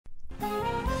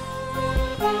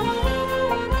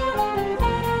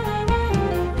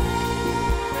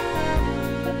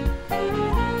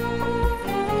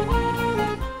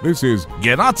This is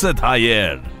Grandmaster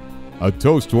Varuzhan. A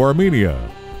Toast to Armenia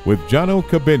with Jano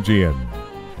Kabinjian.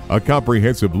 A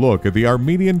comprehensive look at the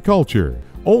Armenian culture,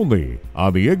 only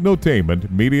on the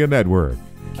Ignotainment Media Network.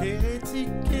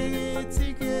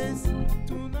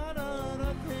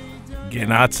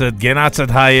 Grandmaster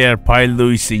Varuzhan,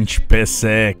 Pailuis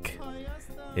Inchpesek.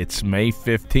 It's May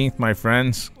 15th, my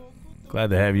friends. Glad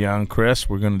to have you on, Chris.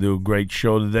 We're going to do a great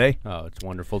show today. Oh, it's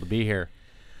wonderful to be here.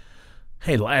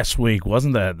 Hey, last week,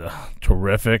 wasn't that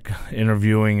terrific,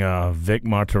 interviewing Vic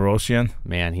Martirosyan?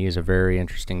 Man, he is a very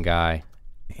interesting guy.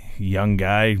 Young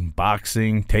guy,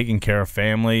 boxing, taking care of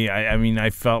family. I mean,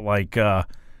 I felt like, what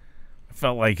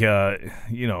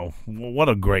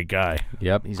a great guy.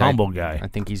 Yep. He's humble guy. I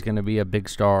think he's going to be a big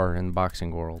star in the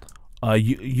boxing world.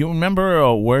 You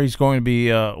remember where he's going to be,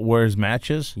 where his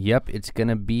match is? Yep, it's going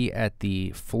to be at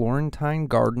the Florentine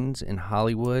Gardens in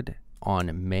Hollywood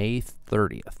on May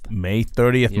 30th. May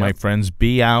 30th, Yep. My friends.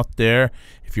 Be out there.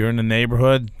 If you're in the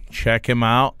neighborhood, check him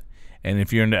out. And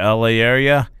if you're in the L.A.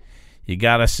 area, you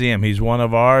got to see him. He's one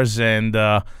of ours, and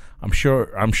I'm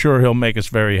sure he'll make us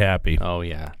very happy. Oh,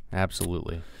 yeah,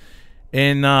 absolutely.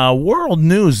 In world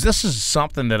news, this is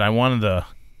something that I wanted to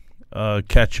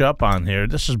catch up on here.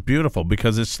 This is beautiful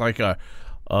because it's like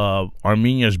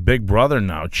Armenia's big brother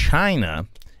now. China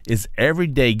is every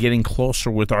day getting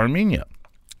closer with Armenia.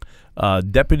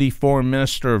 Deputy Foreign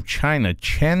Minister of China,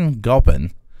 Chen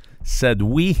Guoban, said,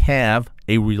 "We have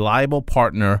a reliable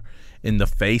partner in the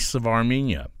face of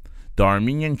Armenia. The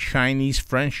Armenian-Chinese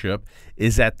friendship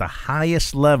is at the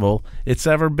highest level it's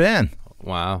ever been."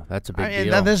 Wow, that's a big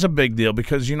deal. That is a big deal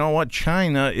because you know what?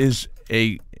 China is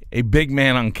a big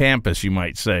man on campus, you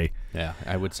might say. Yeah,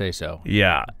 I would say so.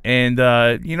 Yeah, and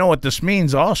you know what this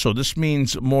means also? This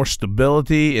means more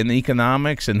stability in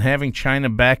economics, and having China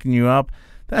backing you up,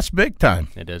 that's big time.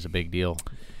 It is a big deal.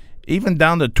 Even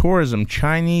down to tourism,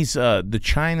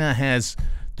 China has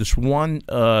this one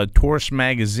tourist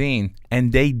magazine,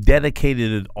 and they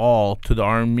dedicated it all to the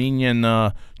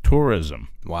Armenian tourism.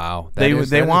 Wow,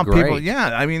 They want great. people. Yeah,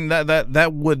 I mean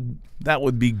that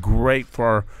would be great for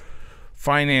our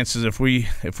finances if we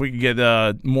could get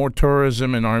more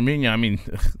tourism in Armenia. I mean,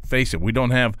 face it, we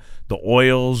don't have the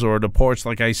oils or the ports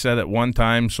like I said at one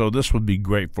time, so this would be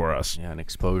great for us. Yeah, and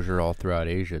exposure all throughout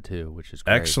Asia too, which is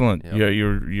great. Excellent. Yep. Yeah,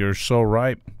 you're so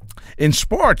right. In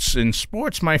sports,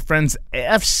 my friends,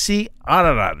 FC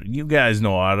Ararat. You guys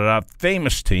know Ararat,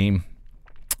 famous team.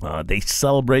 They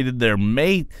celebrated their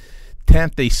May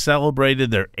 10th. They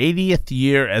celebrated their 80th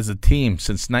year as a team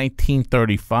since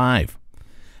 1935.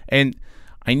 And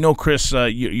I know, Chris,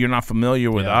 you're not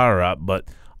familiar with Ararat, but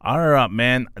Ararat,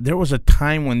 man, there was a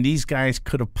time when these guys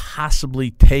could have possibly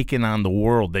taken on the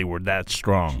world. They were that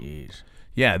strong. Jeez.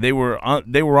 Yeah, they were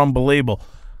unbelievable.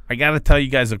 I got to tell you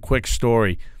guys a quick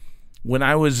story. When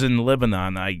I was in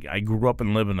Lebanon, I grew up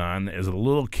in Lebanon as a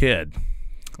little kid.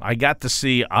 I got to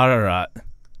see Ararat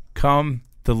come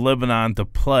to Lebanon to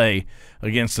play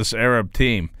against this Arab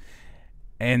team.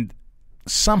 And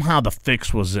somehow the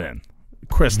fix was in.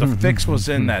 Chris, the fix was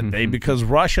in that day because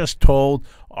Russia's told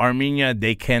Armenia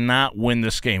they cannot win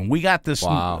this game. We got this.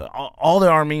 Wow. All the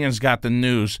Armenians got the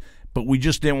news, but we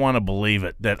just didn't want to believe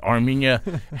it, that Armenia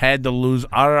had to lose.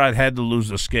 Ararat had to lose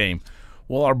this game.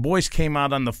 Well, our boys came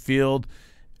out on the field.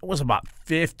 It was about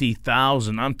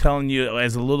 50,000. I'm telling you,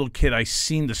 as a little kid, I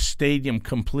seen the stadium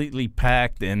completely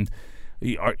packed, and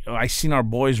I seen our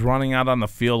boys running out on the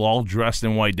field all dressed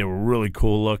in white. They were really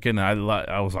cool looking. I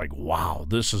was like, wow,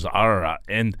 this is Ararat.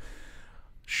 And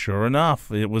sure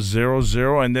enough, it was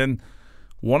 0-0. And then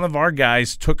one of our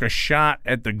guys took a shot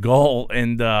at the goal,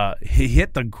 and he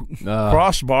hit the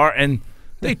crossbar, and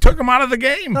they took him out of the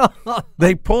game.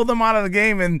 They pulled him out of the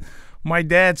game, and my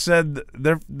dad said,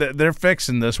 they're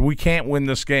fixing this. We can't win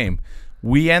this game.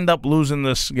 We end up losing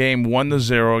this game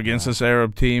 1-0 against this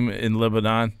Arab team in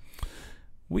Lebanon.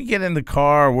 We get in the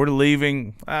car. We're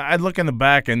leaving. I look in the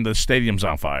back, and the stadium's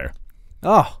on fire.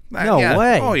 Oh, no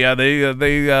way. Oh, yeah.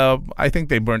 They I think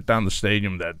they burnt down the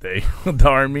stadium that day. The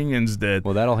Armenians did.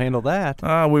 Well, that'll handle that.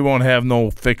 We won't have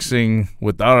no fixing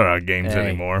with our games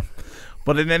anymore.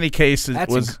 But in any case,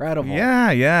 That's incredible.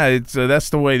 Yeah. It's that's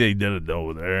the way they did it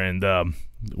over there. And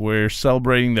we're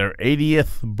celebrating their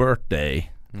 80th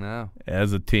birthday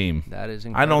as a team. That is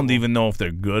incredible. I don't even know if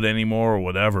they're good anymore or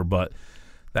whatever, but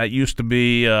that used to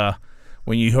be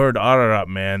when you heard Ararat,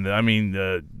 man, I mean,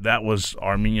 that was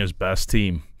Armenia's best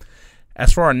team.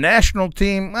 As for our national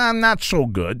team, not so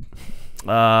good.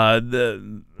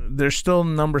 They're still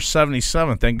number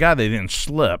 77. Thank God they didn't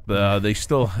slip. They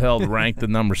still held ranked at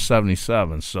number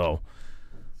 77, so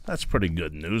that's pretty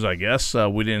good news, I guess.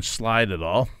 We didn't slide at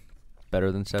all. Better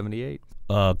than 78.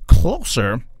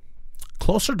 Closer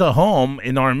closer to home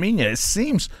in Armenia, it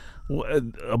seems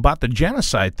about the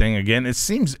genocide thing again, it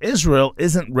seems Israel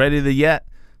isn't ready to yet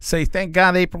say, thank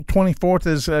God April 24th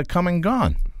is come and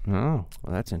gone. Oh,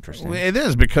 well, that's interesting. It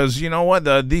is, because you know what?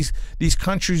 These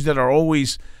countries that are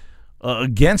always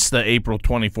against the April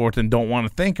 24th and don't want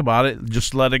to think about it,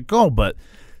 just let it go. But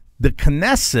the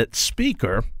Knesset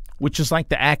speaker, which is like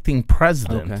the acting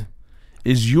president,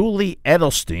 is Yuli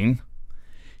Edelstein.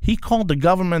 He called the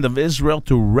government of Israel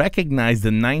to recognize the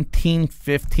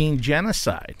 1915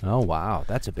 genocide. Oh, wow.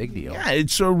 That's a big deal. Yeah,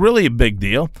 it's really a big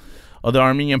deal of the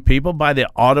Armenian people by the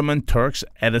Ottoman Turks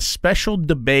at a special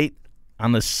debate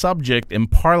on the subject in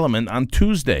Parliament on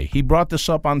Tuesday. He brought this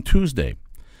up on Tuesday.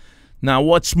 Now,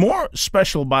 what's more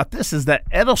special about this is that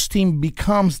Edelstein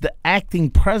becomes the acting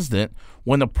president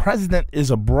when the president is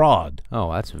abroad.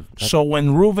 Oh, that's so when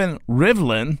Reuven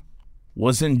Rivlin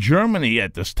was in Germany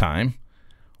at this time,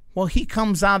 well, he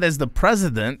comes out as the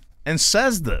president and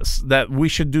says this, that we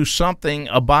should do something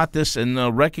about this and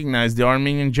recognize the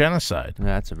Armenian genocide.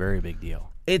 That's a very big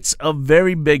deal. It's a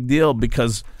very big deal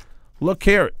because, look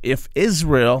here, if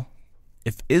Israel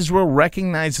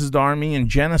recognizes the Armenian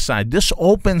genocide, this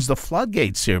opens the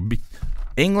floodgates here.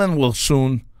 England will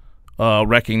soon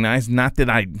recognize, not that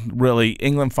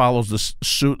England follows the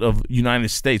suit of United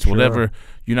States, whatever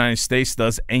United States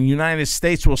does, and United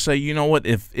States will say, you know what,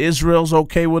 if Israel's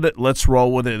okay with it, let's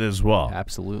roll with it as well.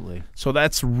 Absolutely. So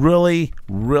that's really,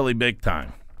 really big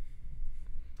time.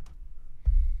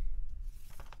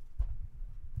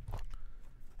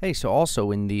 Hey, so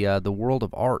also in the world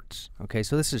of arts, okay,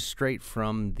 so this is straight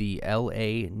from the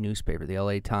L.A. newspaper, the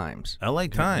L.A. Times. L.A.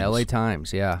 Times. L.A.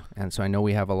 Times, yeah. And so I know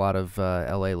we have a lot of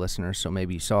L.A. listeners, so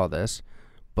maybe you saw this.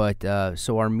 But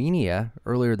so Armenia,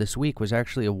 earlier this week, was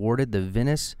actually awarded the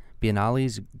Venice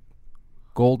Biennale's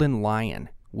Golden Lion,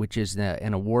 which is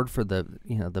an award for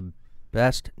the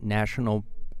best national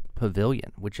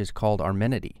pavilion, which is called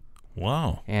Armenity.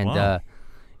 Wow. And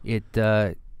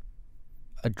it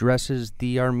addresses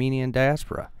the Armenian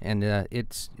diaspora, and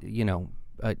it's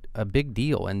a big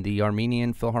deal. And the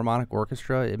Armenian Philharmonic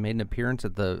Orchestra, it made an appearance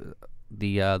at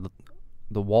the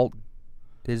Walt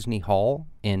Disney Hall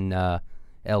in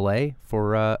L.A.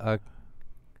 for a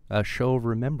show of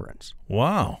remembrance.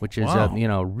 Wow, which is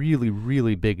a really,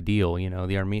 really big deal.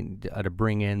 The Armenian to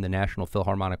bring in the National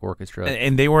Philharmonic Orchestra,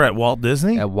 and they were at Walt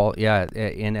Disney.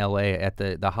 In L.A. at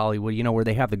the Hollywood, where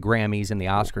they have the Grammys and the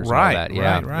Oscars and all that.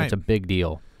 Yeah, right. It's a big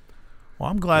deal.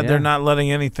 Well, I'm glad they're not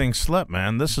letting anything slip,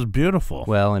 man. This is beautiful.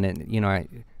 Well, and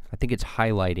I think it's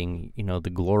highlighting the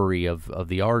glory of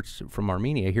the arts from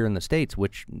Armenia here in the States,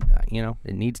 which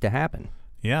it needs to happen.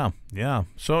 Yeah.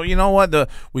 So you know what?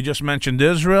 We just mentioned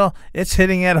Israel. It's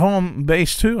hitting at home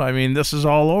base too. I mean, this is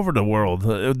all over the world.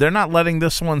 They're not letting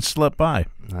this one slip by.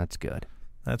 That's good.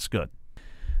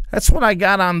 That's what I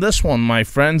got on this one, my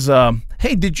friends.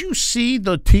 Hey, did you see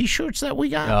the T-shirts that we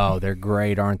got? Oh, they're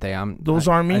great, aren't they? Those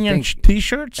Armenian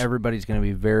T-shirts? Everybody's going to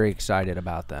be very excited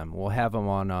about them. We'll have them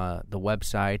on the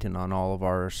website and on all of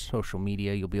our social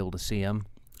media. You'll be able to see them.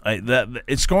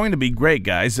 It's going to be great,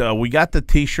 guys. We got the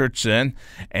T-shirts in,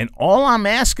 and all I'm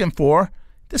asking for,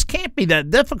 this can't be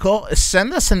that difficult, is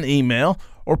send us an email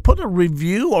or put a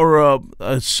review or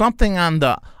something on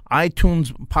the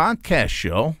iTunes podcast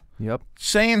show. Yep.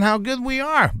 Saying how good we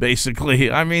are,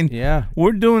 basically. I mean, yeah,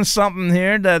 we're doing something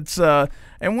here that's, and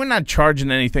we're not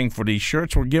charging anything for these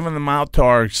shirts. We're giving them out to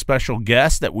our special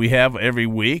guests that we have every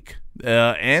week.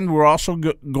 And we're also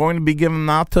going to be giving them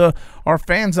out to our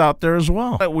fans out there as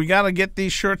well. We got to get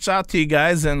these shirts out to you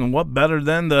guys, and what better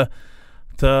than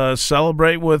to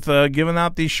celebrate with giving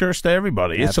out these shirts to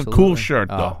everybody. It's Absolutely. A cool shirt,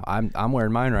 though. I'm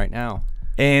wearing mine right now.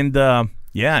 And,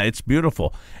 yeah, it's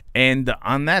beautiful. And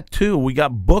on that, too, we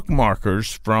got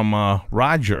bookmarkers from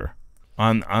Roger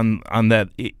on that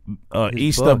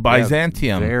East book, of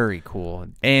Byzantium. Yeah, very cool.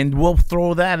 And we'll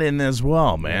throw that in as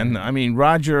well, man. I mean,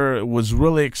 Roger was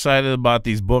really excited about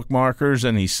these bookmarkers,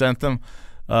 and he sent them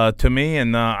to me,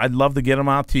 and I'd love to get them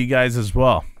out to you guys as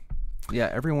well. Yeah,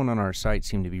 everyone on our site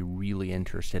seemed to be really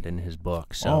interested in his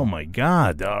book. So. Oh, my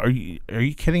God. Are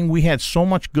you kidding? We had so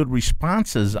much good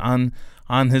responses on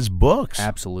his books.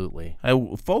 Absolutely.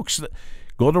 Folks,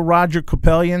 go to Roger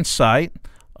Kopelian's site,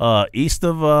 East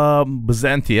of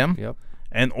Byzantium, yep,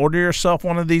 and order yourself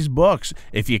one of these books.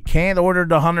 If you can't order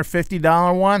the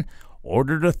 $150 one,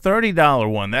 order the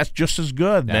 $30 one. That's just as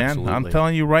good, man. Absolutely. I'm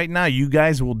telling you right now, you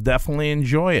guys will definitely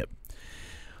enjoy it.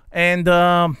 And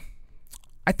I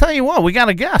tell you what, we got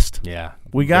a guest. Yeah.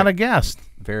 We got a guest.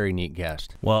 Very neat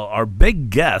guest. Well, our big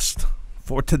guest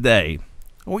for today,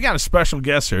 we got a special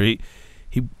guest here.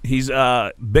 He's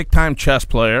a big-time chess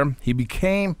player. He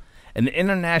became an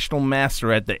international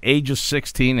master at the age of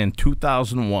 16 in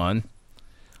 2001.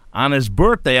 On his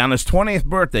birthday, on his 20th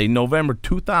birthday, November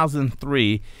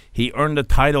 2003, he earned the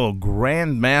title of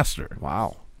Grandmaster.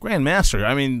 Wow. Grandmaster.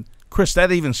 I mean, Chris,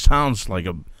 that even sounds like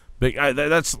a big.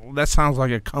 That sounds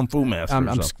like a kung fu master.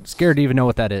 I'm scared to even know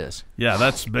what that is. Yeah,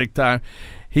 that's big time.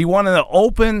 He won an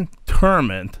open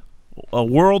tournament, a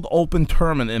World Open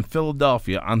tournament in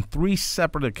Philadelphia on 3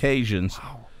 separate occasions.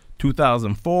 Wow.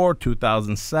 2004,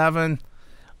 2007,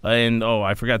 and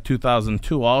I forgot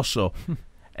 2002 also.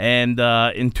 And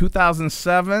in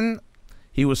 2007,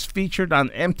 he was featured on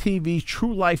MTV's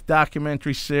True Life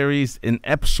documentary series in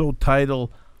episode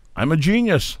titled "I'm a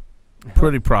Genius."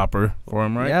 Pretty proper for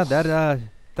him, right? Yeah,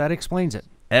 that explains it.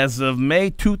 As of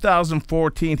May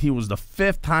 2014, he was the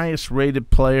 5th highest rated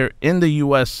player in the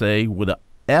USA with a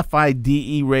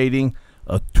FIDE rating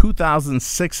of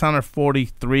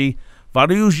 2,643.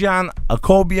 Varuzhan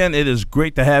Akobian, it is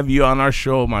great to have you on our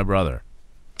show, my brother.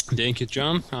 Thank you,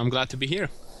 John. I'm glad to be here.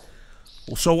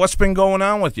 So what's been going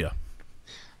on with you?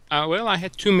 Well, I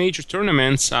had 2 major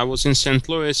tournaments. I was in St.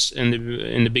 Louis in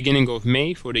the beginning of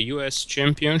May for the U.S.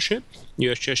 Championship,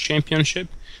 U.S. Chess Championship.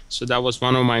 So that was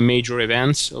one of my major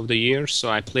events of the year. So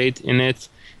I played in it.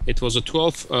 It was a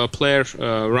 12-player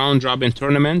round-robin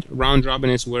tournament. Round-robin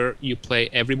is where you play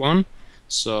everyone.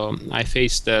 So I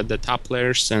faced the top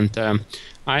players, and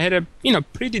I had a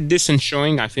pretty decent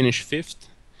showing. I finished 5th.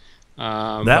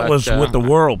 That was with the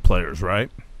world players, right?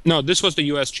 No, this was the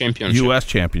U.S. Championship. U.S.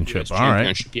 Championship, US all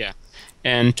Championship, right. Yeah.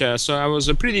 And so I was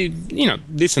a pretty,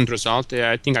 decent result.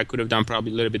 I think I could have done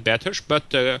probably a little bit better.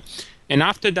 But and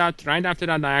after that, right after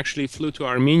that, I actually flew to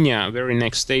Armenia very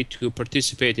next day to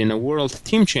participate in a World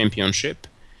Team Championship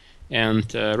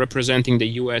and representing the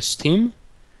U.S. team.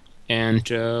 And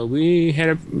we had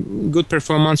a good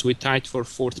performance. We tied for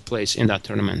 4th place in that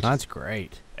tournament. That's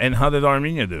great. And how did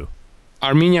Armenia do?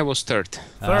 Armenia was 3rd.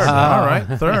 3rd, all right,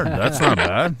 3rd. That's not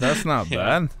bad. That's not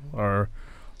bad. Our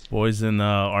boys in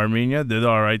Armenia did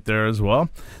all right there as well.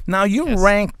 Now, you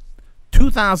ranked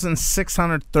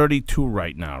 2,632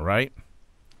 right now, right?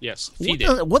 Yes.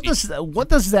 What does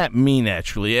that mean,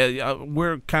 actually?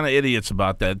 We're kind of idiots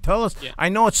about that. Tell us. Yeah. I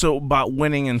know it's about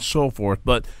winning and so forth,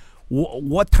 but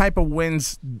what type of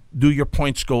wins do your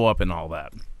points go up and all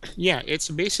that? Yeah, it's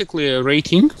basically a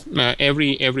rating.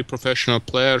 Every professional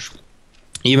player,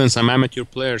 even some amateur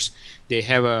players, they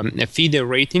have a FIDE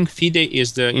rating. FIDE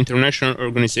is the international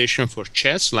organization for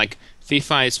chess, like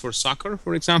FIFA is for soccer,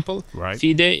 for example. Right.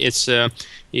 FIDE, it's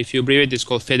if you abbreviate, it's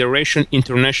called Fédération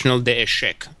Internationale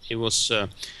d'Échecs. It was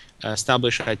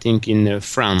established, I think, in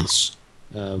France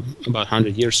about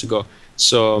 100 years ago.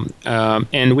 So,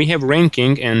 and we have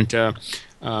ranking, and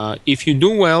if you do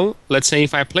well, let's say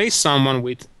if I play someone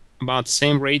with about the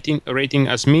same rating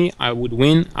as me, I would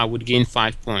win. I would gain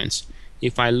 5 points.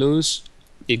 If I lose,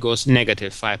 it goes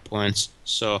negative 5 points.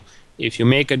 So if you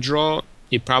make a draw,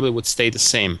 it probably would stay the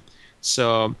same.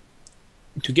 So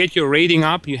to get your rating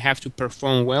up, you have to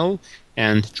perform well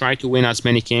and try to win as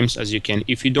many games as you can.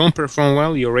 If you don't perform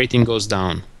well, your rating goes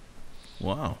down.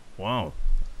 Wow.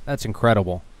 That's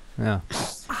incredible. Yeah.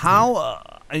 How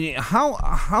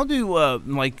do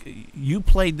like you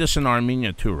played this in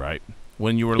Armenia too, right?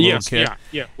 When you were a little kid.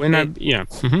 Yeah.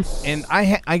 And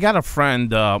I got a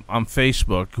friend on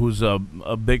Facebook who's a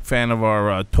big fan of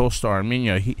our Toast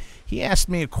Armenia. He asked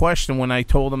me a question when I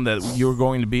told him that you were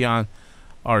going to be on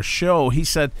our show. He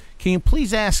said, "Can you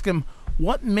please ask him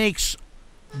what makes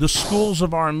the schools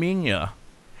of Armenia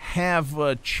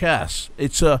have chess?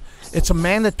 It's a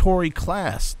mandatory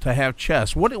class to have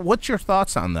chess. What's your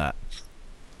thoughts on that?"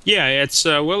 Yeah, it's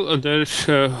there's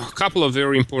a couple of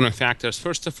very important factors.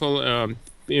 First of all,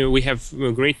 we have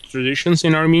great traditions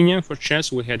in Armenia for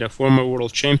chess. We had a former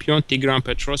world champion, Tigran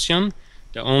Petrosyan,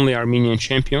 the only Armenian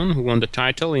champion who won the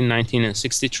title in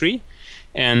 1963.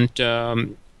 And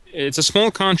it's a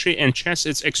small country, and chess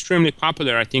is extremely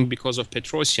popular, I think, because of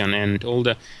Petrosyan and all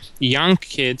the young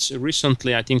kids.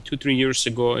 Recently, I think 2-3 years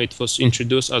ago, it was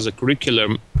introduced as a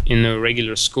curriculum in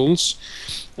regular schools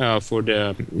for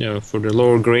the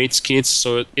lower grades kids.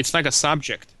 So it's like a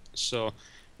subject. So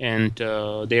and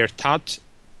they are taught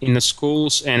in the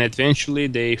schools, and eventually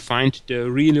they find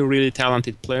the really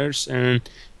talented players, and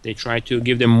they try to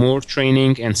give them more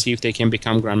training and see if they can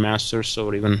become grandmasters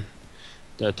or even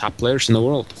the top players in the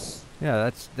world.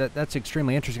 Yeah, that's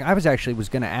extremely interesting. I was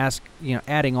going to ask,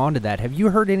 adding on to that, have you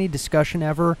heard any discussion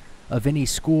ever of any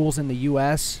schools in the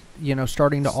U.S.,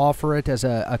 starting to offer it as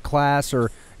a class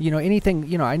or,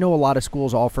 anything, I know a lot of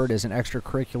schools offer it as an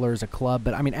extracurricular, as a club,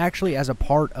 but I mean, actually as a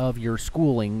part of your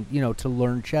schooling, to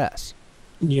learn chess?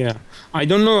 Yeah, I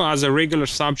don't know. As a regular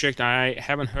subject, I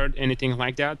haven't heard anything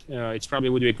like that. It's probably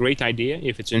would be a great idea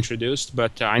if it's introduced.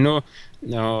 But I know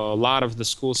a lot of the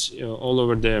schools all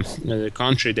over the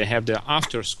country, they have the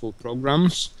after-school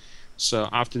programs. So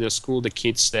after the school, the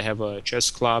kids, they have a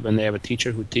chess club and they have a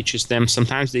teacher who teaches them.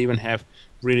 Sometimes they even have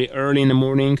really early in the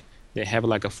morning. They have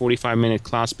like a 45-minute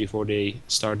class before they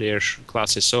start their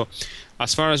classes. So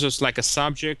as far as just like a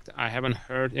subject, I haven't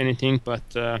heard anything, but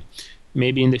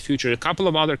maybe in the future. A couple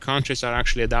of other countries are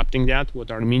actually adopting that,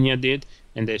 what Armenia did,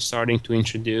 and they're starting to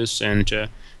introduce. And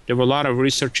there were a lot of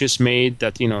researches made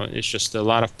that, it's just a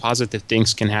lot of positive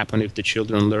things can happen if the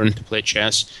children learn to play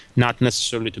chess, not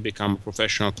necessarily to become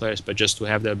professional players, but just to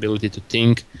have the ability to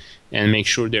think and make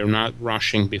sure they're not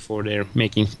rushing before they're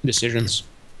making decisions.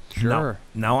 Sure.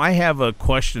 Now I have a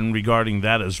question regarding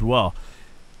that as well.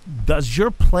 Does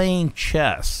your playing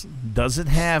chess, does it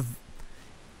have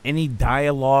any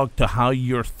dialogue to how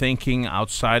you're thinking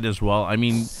outside as well? I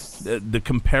mean, the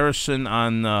comparison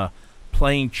on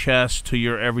playing chess to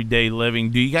your everyday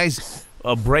living. Do you guys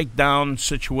break down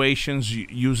situations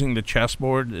using the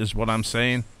chessboard is what I'm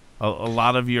saying? A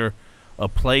lot of your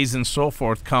plays and so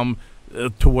forth come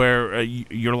to where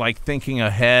you're like thinking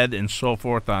ahead and so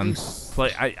forth on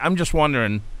play. I'm just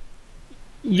wondering.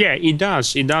 Yeah, it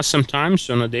does. It does sometimes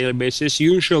on a daily basis.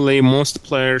 Usually, most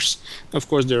players, of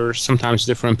course, there are sometimes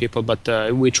different people, but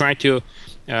we try to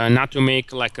not to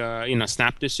make like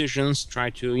snap decisions. Try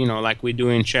to like we do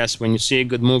in chess. When you see a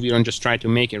good move, you don't just try to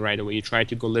make it right away. You try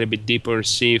to go a little bit deeper,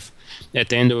 see if at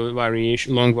the end of a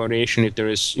long variation, if there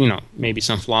is maybe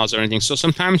some flaws or anything. So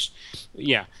sometimes,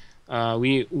 yeah.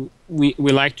 We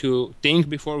like to think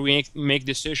before we make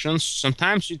decisions.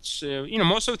 Sometimes it's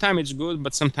most of the time it's good,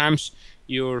 but sometimes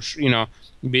you're a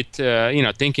bit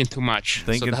thinking too much.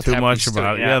 Thinking too much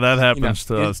about it. Yeah, that happens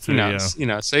to us too.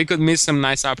 So you could miss some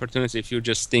nice opportunity if you're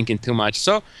just thinking too much.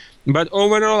 So, but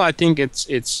overall, I think it's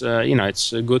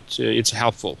good. It's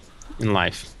helpful in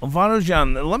life. Well,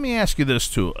 Varuzhan, let me ask you this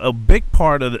too. A big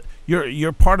part of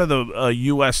you're part of the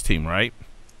U.S. team, right?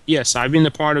 Yes, I've been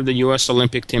a part of the U.S.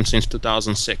 Olympic team since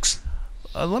 2006.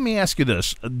 Let me ask you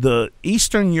this. The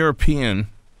Eastern European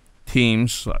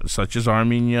teams, such as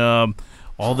Armenia,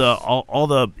 all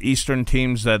the Eastern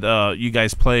teams that you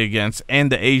guys play against,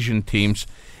 and the Asian teams,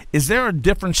 is there a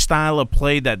different style of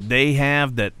play that they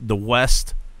have that the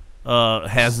West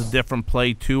has a different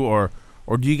play too, or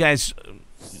do you guys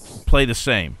play the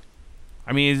same?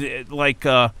 I mean, is it like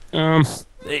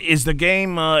is the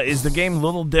game a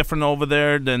little different over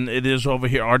there than it is over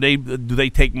here? Do they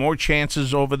take more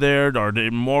chances over there? Are they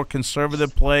more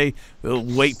conservative play?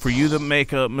 Wait for you to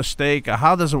make a mistake?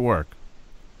 How does it work?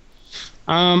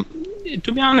 To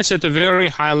be honest, at a very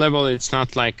high level, it's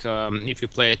not like if you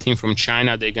play a team from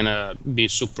China, they're gonna be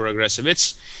super aggressive.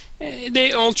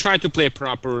 They all try to play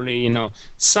properly.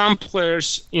 Some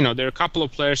players, there are a couple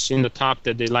of players in the top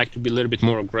that they like to be a little bit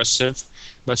more aggressive.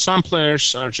 But some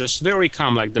players are just very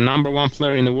calm. Like the number one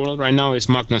player in the world right now is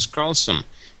Magnus Carlsen.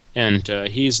 And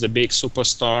he's the big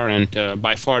superstar and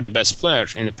by far the best player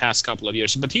in the past couple of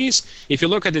years. But if you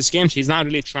look at his games, he's not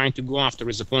really trying to go after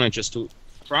his opponent just to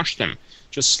crush them.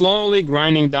 Just slowly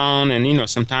grinding down. And,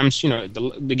 sometimes,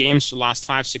 the games last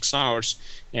 5-6 hours.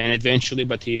 And eventually,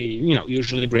 but he,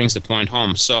 usually brings the point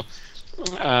home. So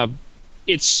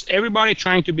it's everybody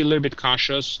trying to be a little bit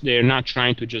cautious. They're not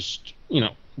trying to just,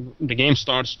 the game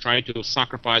starts trying to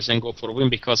sacrifice and go for a win,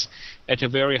 because at a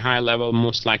very high level,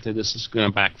 most likely this is going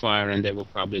to backfire and they will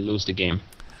probably lose the game.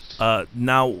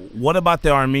 Now, what about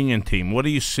the Armenian team? What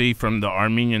do you see from the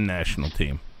Armenian national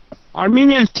team?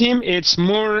 Armenian team, it's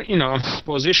more,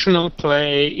 positional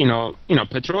play.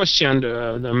 Petrosyan,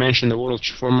 I mentioned the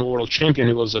former world champion.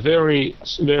 He was very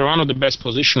one of the best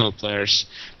positional players.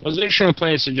 Positional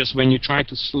players are just when you try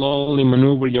to slowly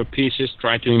maneuver your pieces,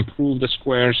 try to improve the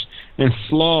squares, and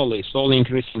slowly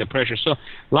increasing the pressure. So a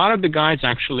lot of the guys,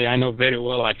 actually, I know very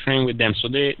well. I train with them, so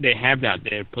they have that.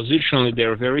 They're positionally,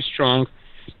 they're very strong.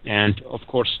 And, of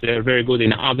course, they're very good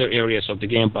in other areas of the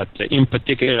game. But in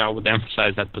particular, I would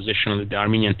emphasize that positionally, the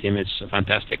Armenian team is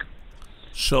fantastic.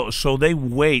 So they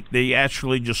wait. They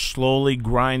actually just slowly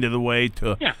grind it away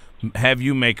to have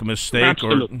you make a mistake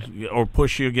or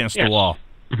push you against the wall.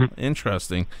 Mm-hmm.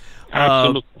 Interesting.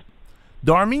 Absolutely.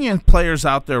 The Armenian players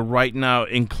out there right now,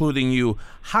 including you,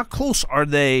 how close are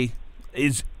they?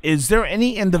 Is there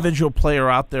any individual player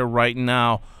out there right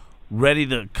now ready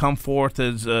to come forth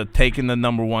as taking the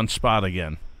number one spot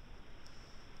again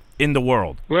in the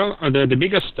world? Well, the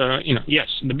biggest,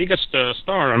 the biggest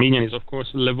star Armenian is, of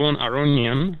course, Levon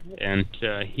Aronian, and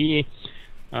he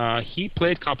He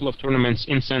played a couple of tournaments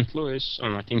in St. Louis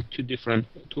on, I think,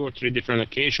 two or three different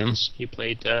occasions. He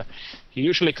played. He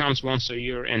usually comes once a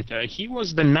year, and he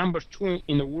was the #2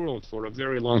 in the world for a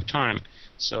very long time.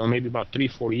 So maybe about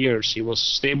 3-4 years. He was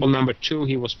stable #2.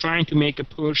 He was trying to make a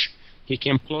push. He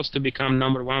came close to become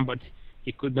 #1, but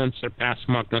he couldn't surpass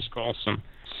Magnus Carlsen.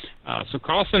 So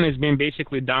Carlsen has been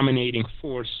basically dominating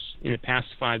force in the past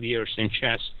 5 years in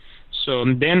chess. So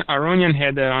then Aronian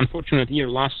had an unfortunate year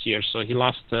last year, so he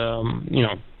lost, a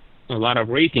lot of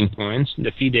rating points,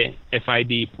 the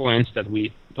FIDE points that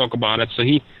we talk about it. So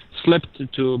he slipped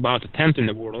to about 10th in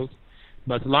the world.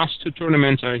 But last two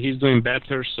tournaments, he's doing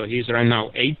better, so he's right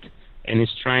now 8th, and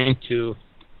he's trying to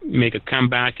make a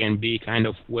comeback and be kind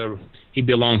of where he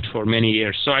belonged for many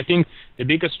years. So I think the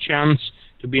biggest chance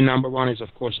to be #1 is,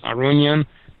 of course, Aronian.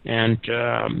 And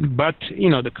but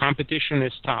the competition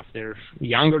is tough. They're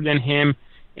younger than him,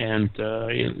 and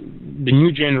the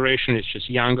new generation is just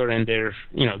younger, and they're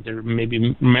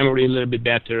maybe memory a little bit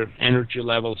better, energy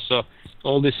level. So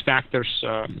all these factors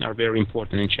are very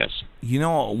important in chess.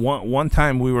 One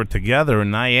time we were together,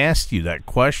 and I asked you that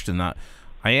question.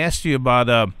 I asked you about.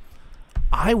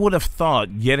 I would have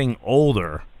thought getting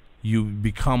older, you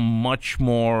become much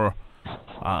more.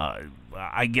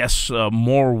 I guess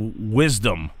more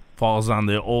wisdom falls on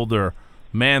the older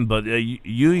man, but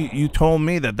you told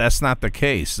me that that's not the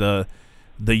case. The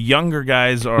younger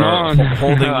guys are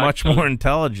holding much more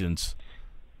intelligence.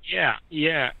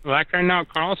 Yeah. Like right now,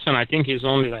 Carlsen, I think he's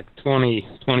only like 20,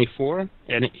 24,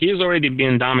 and he's already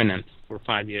been dominant for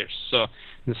 5 years. So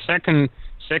the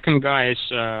second guy is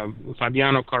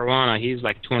Fabiano Caruana. He's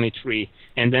like 23,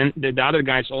 and then the other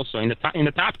guys also in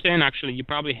the top 10. Actually, you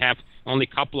probably have only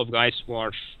a couple of guys who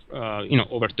are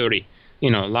over 30. A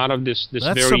lot of this That's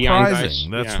very young guys.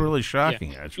 surprising. That's really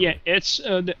shocking, actually. Yeah, it's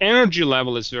the energy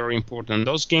level is very important.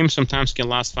 Those games sometimes can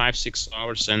last 5-6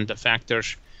 hours, and the factor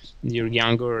you're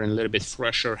younger and a little bit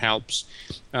fresher helps.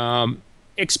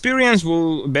 Experience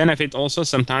will benefit also.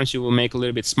 Sometimes you will make a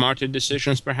little bit smarter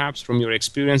decisions, perhaps, from your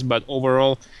experience. But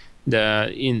overall,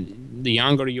 the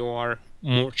younger you are,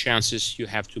 more chances you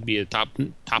have to be a top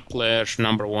player,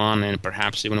 #1, and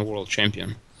perhaps even a world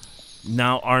champion.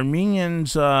 Now,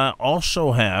 Armenians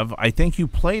also have. I think you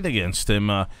played against him.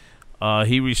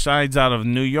 He resides out of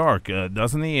New York,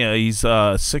 doesn't he? He's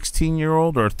a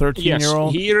 16-year-old or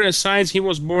 13-year-old. Yes, he resides. He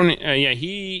was born.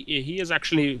 He is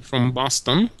actually from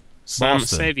Boston. Sam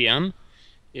Savian.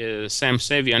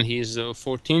 He's a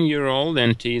 14-year-old,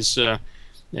 and he's a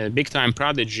big-time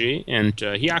prodigy. And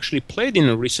he actually played in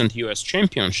a recent U.S.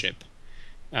 championship.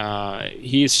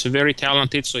 He's very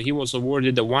talented, so he was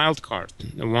awarded a wild card,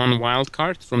 one wild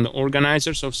card from the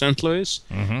organizers of St. Louis.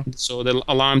 Mm-hmm. So they'll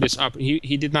allow him this up.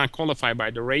 He did not qualify by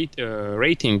the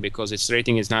rating because its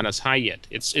rating is not as high yet.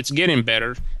 It's getting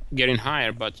better, getting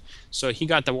higher, but so he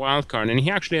got the wild card, and he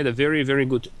actually had a very, very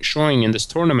good showing in this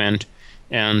tournament.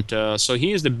 And so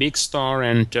he is the big star,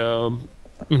 and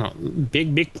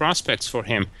big prospects for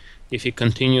him. If he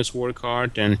continues work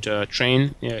hard and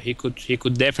train, he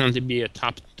could definitely be a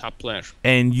top player.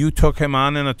 And you took him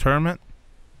on in a tournament?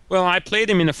 Well, I played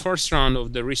him in the first round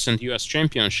of the recent U.S.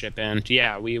 championship, and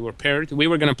we were paired. We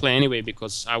were going to play anyway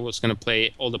because I was going to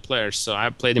play all the players, so I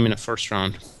played him in the first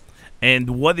round.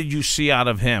 And what did you see out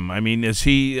of him? I mean, is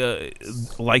he,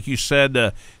 like you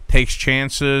said, takes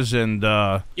chances and...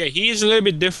 Yeah, he's a little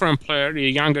bit different player. The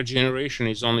younger generation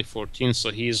is only 14,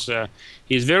 so he's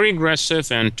very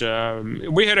aggressive, and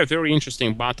we had a very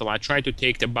interesting battle. I tried to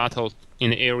take the battle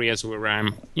in areas where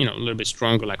I'm, a little bit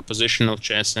stronger, like positional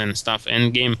chess and stuff,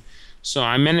 endgame. So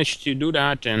I managed to do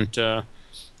that, and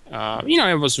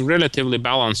it was a relatively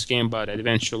balanced game, but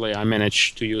eventually I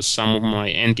managed to use some of my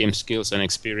endgame skills and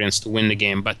experience to win the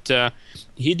game. But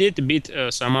he did beat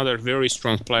some other very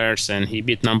strong players, and he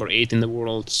beat number 8 in the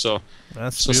world. So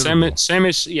Sam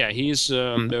is, he's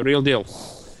the real deal.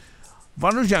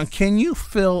 Varuzhan, can you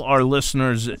fill our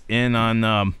listeners in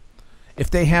on if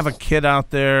they have a kid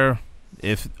out there,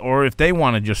 if they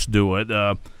want to just do it,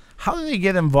 how do they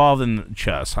get involved in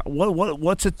chess?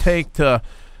 What's it take to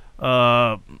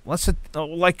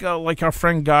like our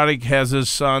friend Garik has his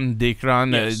son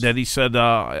Dikran, yes. that he said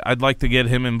I'd like to get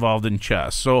him involved in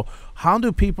chess. So how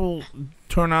do people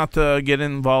turn out to get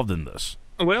involved in this?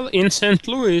 Well, in St.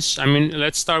 Louis,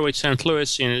 let's start with St.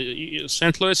 Louis.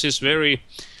 St. Louis is very,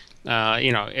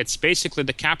 it's basically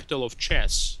the capital of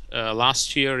chess.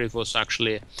 Last year, it was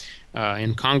actually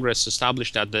in Congress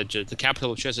established that the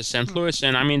capital of chess is St. Louis,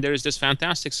 and there is this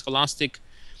fantastic scholastic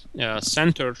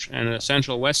center and the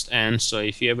Central West End. So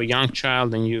if you have a young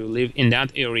child and you live in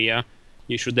that area,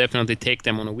 you should definitely take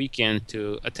them on a weekend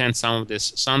to attend some of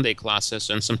these Sunday classes.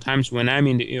 And sometimes when I'm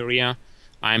in the area,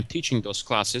 I'm teaching those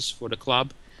classes for the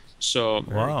club. So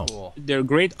Wow. there are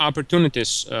great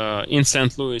opportunities in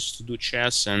St. Louis to do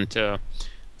chess, and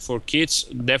for kids,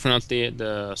 definitely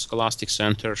the Scholastic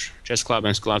Center, Chess Club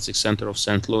and Scholastic Center of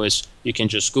St. Louis. You can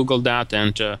just Google that,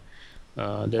 and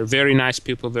they're very nice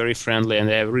people, very friendly, and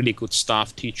they have really good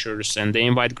staff, teachers, and they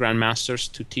invite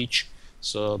grandmasters to teach.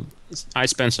 So I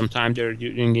spent some time there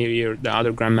during the year, the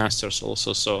other grandmasters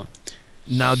also. So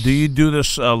Now, do you do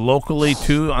this locally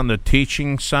too, on the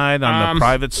teaching side, on the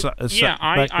private side? yeah,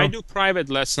 I do private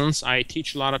lessons. I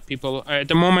teach a lot of people. At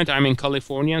the moment, I'm in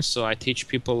California, so I teach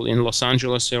people in Los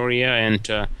Angeles area,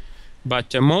 and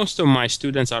but most of my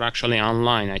students are actually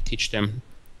online. I teach them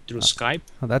through Skype.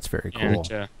 Oh, that's very cool.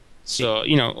 And so,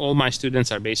 you know, all my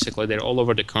students are basically, they're all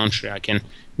over the country. I can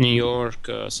New York,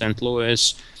 St.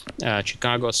 Louis,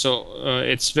 Chicago. So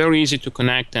it's very easy to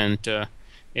connect, and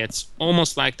it's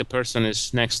almost like the person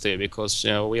is next to you, because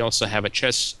we also have a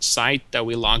chess site that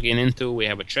we log into. We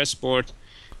have a chessboard.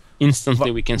 Instantly,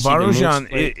 we can see Varuzhan,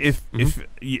 the moves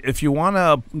played. if you want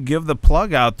to give the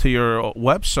plug out to your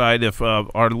website, if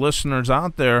our listeners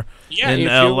out there in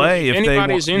LA, if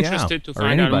anybody is interested to Or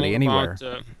find out more anywhere.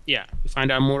 about,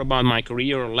 find out more about my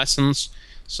career or lessons.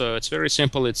 So it's very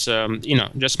simple. It's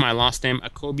just my last name,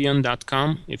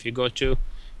 Akobian.com. If you go to,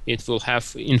 it will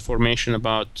have information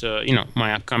about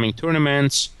my upcoming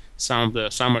tournaments, some of the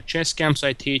summer chess camps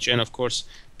I teach, and of course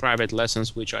private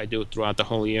lessons which I do throughout the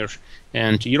whole year.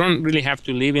 And you don't really have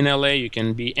to live in LA. You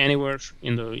can be anywhere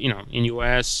in the in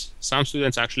US. Some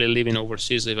students actually live in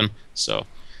overseas even. So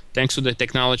thanks to the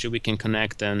technology, we can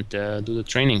connect and do the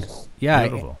training. Yeah,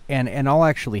 Beautiful. and I'll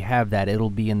actually have that. It'll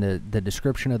be in the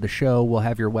description of the show. We'll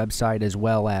have your website as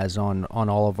well as on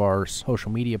all of our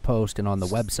social media posts and on the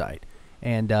website.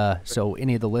 And so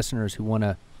any of the listeners who want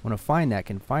to find that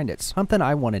can find it. Something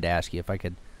I wanted to ask you, if I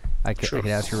could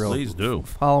ask you real. Please do.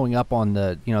 Following up on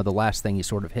the the last thing you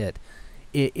sort of hit,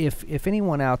 if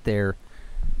anyone out there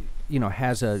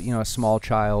has a small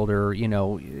child, or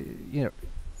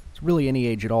it's really any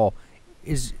age at all,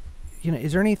 is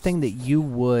there anything that you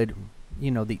would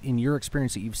in your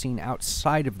experience that you've seen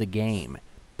outside of the game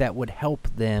that would help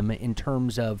them in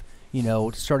terms of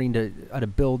starting to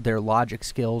build their logic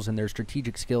skills and their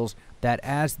strategic skills, that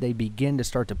as they begin to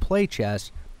start to play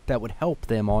chess, that would help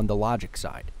them on the logic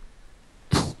side?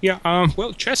 Yeah,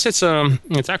 well, chess it's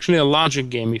actually a logic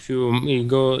game. If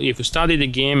you study the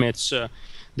game,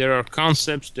 there are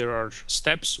concepts, there are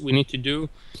steps we need to do,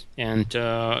 and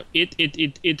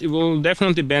it will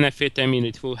definitely benefit them. And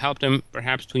it will help them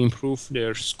perhaps to improve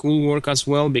their schoolwork as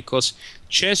well, because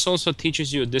chess also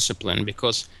teaches you discipline.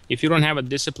 Because if you don't have a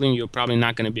discipline, you're probably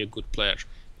not going to be a good player,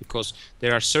 because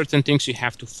there are certain things you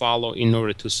have to follow in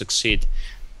order to succeed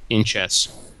in chess.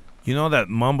 You know that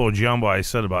mumbo jumbo I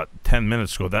said about 10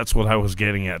 minutes ago? That's what I was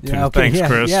getting at, too. Yeah, okay, Thanks,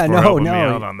 Chris, for helping me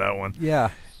out on that one. Yeah.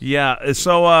 Yeah.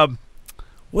 So,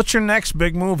 what's your next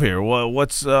big move here? What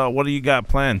do you got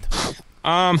planned?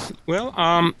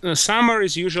 Summer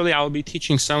is usually I'll be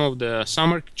teaching some of the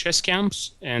summer chess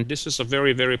camps, and this is a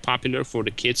very, very popular for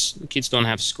the kids. The kids don't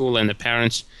have school, and the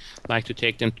parents like to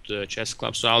take them to the chess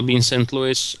club. So I'll be in St.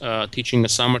 Louis teaching a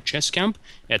summer chess camp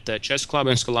at the Chess Club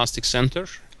and Scholastic Center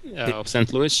of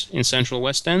St. Louis in Central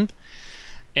West End.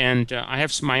 And I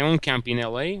have my own camp in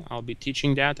LA. I'll be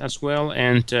teaching that as well.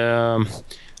 And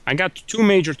I got two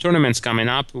major tournaments coming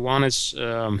up. One is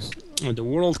the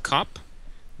World Cup,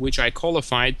 which I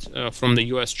qualified from the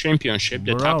U.S. Championship.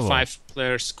 The Bravo. top 5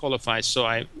 players qualified, so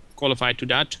I qualified to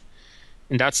that.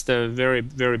 And that's the very,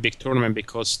 very big tournament,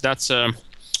 because that's a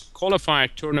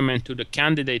qualified tournament to the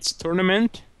candidates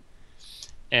tournament.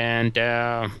 And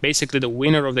basically the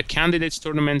winner of the candidates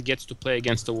tournament gets to play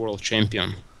against the world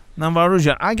champion. Now,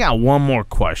 Varuzhan, I got one more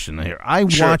question here. I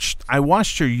watched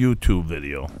your YouTube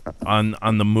video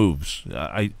on the moves.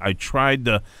 I tried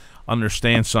to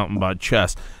understand something about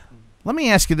chess. Let me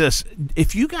ask you this.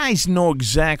 If you guys know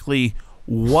exactly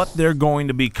what they're going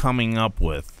to be coming up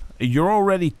with, you're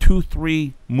already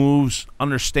 2-3 moves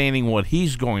understanding what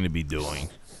he's going to be doing.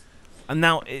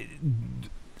 Now,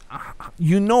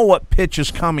 you know what pitch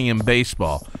is coming in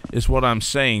baseball, is what I'm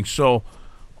saying. So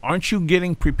aren't you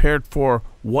getting prepared for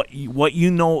what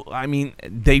you know? I mean,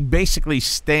 they basically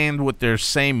stand with their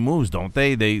same moves, don't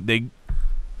they? They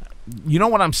you know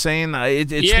what I'm saying?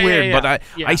 It's weird, but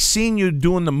I seen you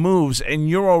doing the moves, and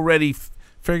you're already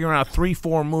figuring out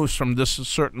 3-4 moves from this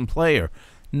certain player.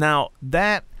 Now,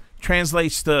 that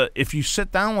translates to, if you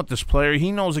sit down with this player,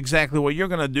 he knows exactly what you're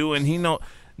going to do, and he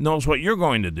knows what you're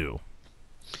going to do.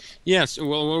 Yes,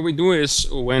 well, what we do is,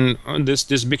 when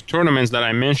this big tournaments that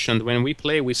I mentioned, when we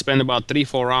play, we spend about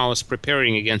 3-4 hours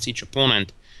preparing against each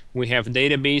opponent. We have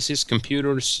databases,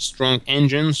 computers, strong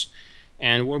engines.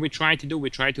 And what we try to do, we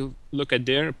try to look at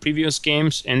their previous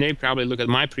games, and they probably look at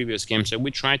my previous games, and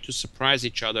we try to surprise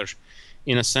each other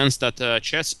in a sense that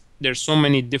chess, there's so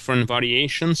many different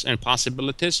variations and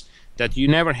possibilities that you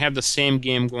never have the same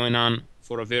game going on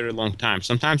for a very long time.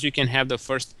 Sometimes you can have the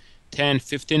first 10,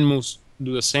 15 moves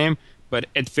do the same, but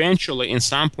eventually, in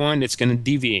some point, it's going to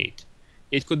deviate.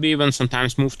 It could be even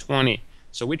sometimes move 20.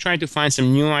 So we try to find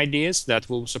some new ideas that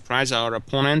will surprise our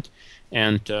opponent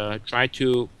and try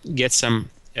to get some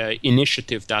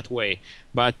initiative that way.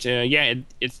 But yeah,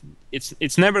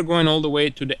 it's never going all the way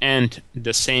to the end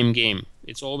the same game.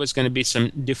 It's always going to be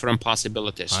some different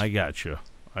possibilities. I got you.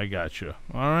 All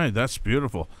right, that's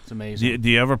beautiful. It's amazing. Do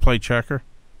you ever play checker?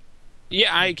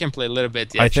 Yeah, I can play a little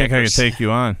bit. Yeah, I think checkers. I could take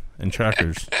you on in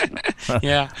checkers.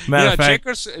 Yeah. Matter of fact,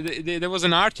 checkers, there was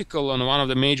an article on one of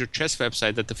the major chess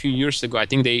websites that a few years ago, I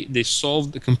think they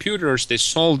solved the computers, they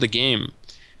solved the game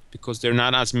because there are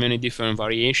not as many different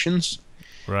variations.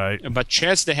 right. But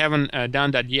chess, they haven't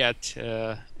done that yet,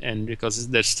 and because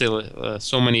there's still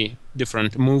so many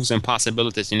different moves and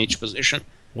possibilities in each position.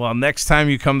 Well, next time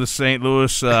you come to St.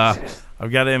 Louis,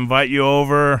 I've got to invite you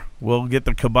over. We'll get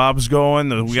the kebabs going.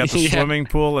 We got the Yeah. swimming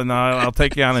pool, and I'll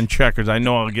take you on in checkers. I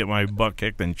know I'll get my butt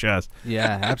kicked in chess.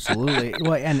 Yeah, absolutely.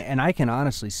 Well, and I can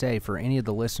honestly say for any of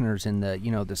the listeners in the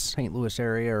the St. Louis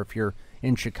area, or if you're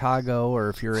in Chicago, or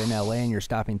if you're in LA and you're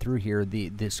stopping through here,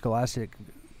 the Scholastic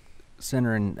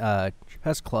Center and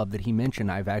Chess Club that he mentioned,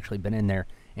 I've actually been in there,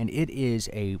 and it is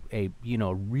a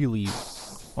really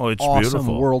It's awesome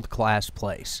beautiful. world-class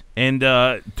place. And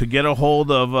to get a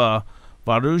hold of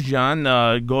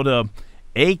Varuzhan, go to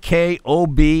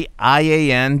akobian.com.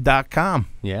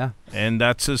 Yeah. And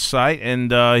that's his site,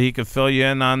 and he can fill you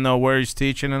in on where he's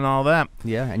teaching and all that.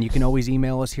 Yeah, and you can always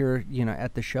email us here,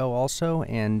 at the show also,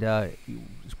 and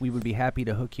we would be happy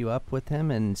to hook you up with him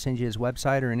and send you his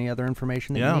website or any other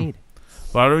information that Yeah. you need.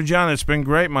 Varuzhan, it's been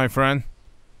great, my friend.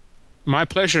 My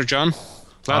pleasure, John.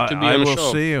 Glad to be on the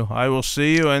show. I will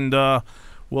see you, and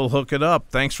we'll hook it up.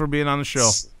 Thanks for being on the show.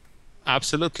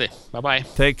 Absolutely. Bye-bye.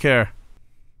 Take care.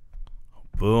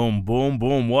 Boom, boom,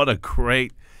 boom. What a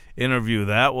great interview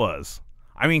that was.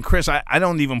 I mean, Chris, I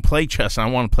don't even play chess, and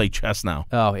I want to play chess now.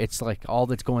 Oh, it's like all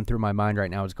that's going through my mind right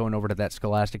now is going over to that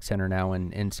Scholastic Center now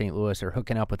in St. Louis, or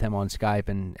hooking up with him on Skype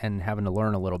and having to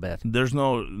learn a little bit. There's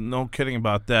no kidding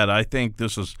about that. I think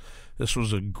this was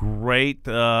a great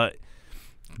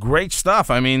great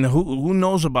stuff. I mean, who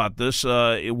knows about this?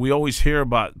 We always hear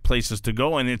about places to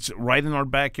go, and it's right in our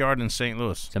backyard in St.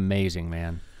 Louis. It's amazing,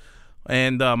 man.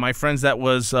 And my friends, that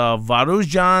was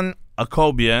Varuzhan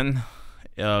Akobian,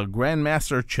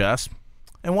 Grandmaster Chess.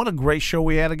 And what a great show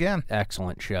we had again.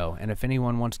 Excellent show. And if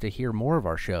anyone wants to hear more of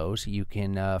our shows, you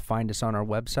can find us on our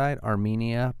website,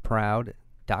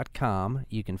 armeniaproud.com.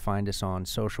 You can find us on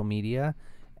social media,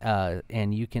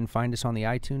 and you can find us on the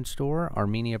iTunes Store,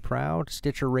 Armenia Proud,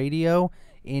 Stitcher Radio.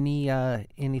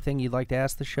 Anything you'd like to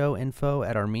ask the show,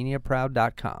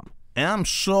 info@armeniaproud.com. And I'm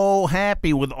so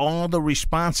happy with all the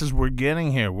responses we're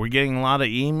getting here. We're getting a lot of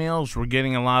emails. We're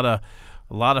getting a lot of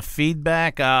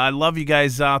feedback. I love you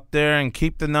guys out there, and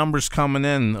keep the numbers coming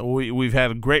in. We've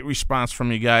had a great response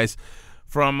from you guys,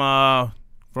 from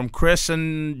Chris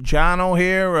and Jono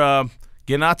here.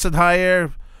 Gnatzit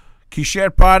here,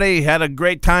 Kisher Party. Had a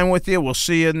great time with you. We'll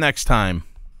see you next time.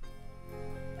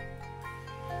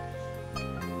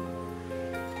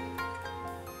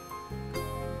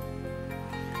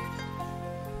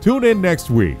 Tune in next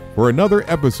week for another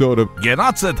episode of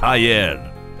Gnatzit Hayer.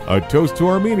 A Toast to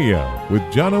Armenia with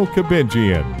Jono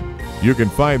Kabenjian. You can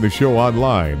find the show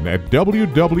online at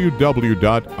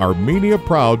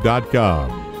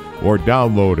www.armeniaproud.com or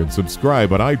download and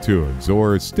subscribe on iTunes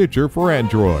or Stitcher for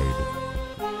Android.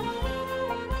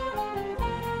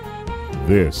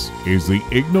 This is the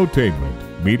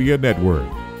Ignotainment Media Network.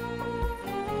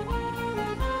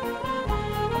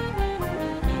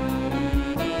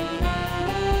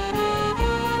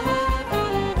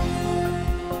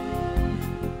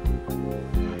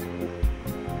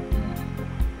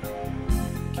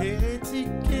 Keti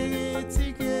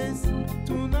keti kes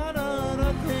tu